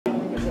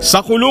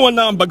Sa kulungan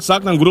na ang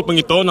bagsak ng grupong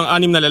ito ng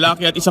 6 na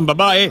lalaki at isang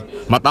babae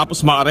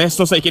matapos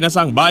maaresto sa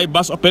ikinasang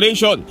buy-bus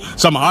operation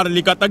sa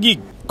Mahahanap, Taguig.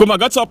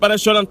 Kumagat sa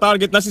operasyon ang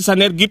target na si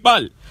Saner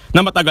Gipal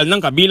na matagal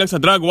nang kabilang sa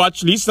drug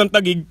watch list ng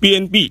Taguig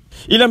PNP.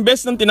 Ilang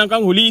beses nang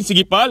tinangkang huliin si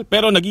Gipal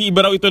pero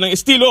nag-iiba raw ito ng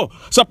estilo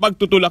sa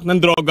pagtutulak ng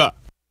droga.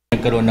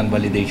 Nagkaroon ng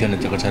validation at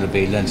saka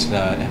surveillance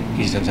sa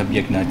isang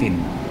subject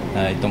natin,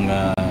 itong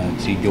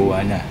si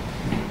Joanna.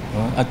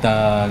 At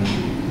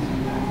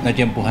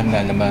natyempuhan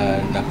na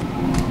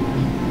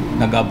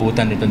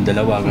nag-abutan itong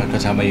dalawa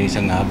kasama yung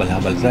isang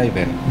habal-habal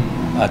driver.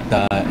 At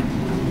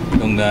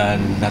nung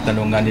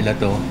natanong nga nila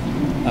to,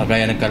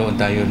 kaya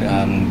nagkaroon tayo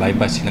ng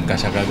bypass,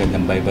 nagkasagagad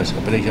ng bypass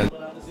operation.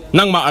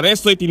 Nang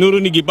maaresto ay tinuro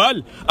ni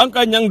Gibal ang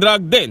kanyang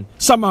drug den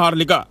sa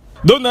Maharlika.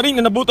 Doon na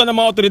rin nabutan ng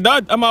mga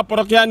otoridad ang mga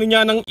parokyano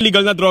niya ng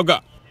illegal na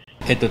droga.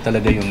 Ito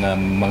talaga yung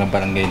mga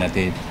barangay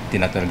natin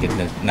tinatarget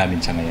namin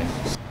sa ngayon.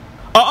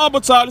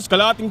 Aabot sa halos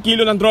kalahating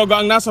kilo ng droga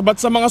ang nasabat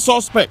sa mga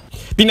sospek.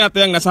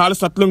 Tinatayang nasa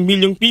halos 3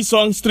 milyong piso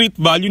ang street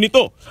value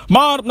nito.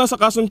 Maharap na sa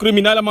kasong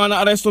kriminal ang mga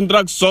naarestong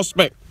drug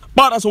sospek.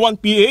 Para sa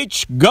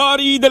OnePH,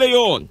 Gary De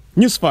Leon,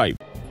 News 5.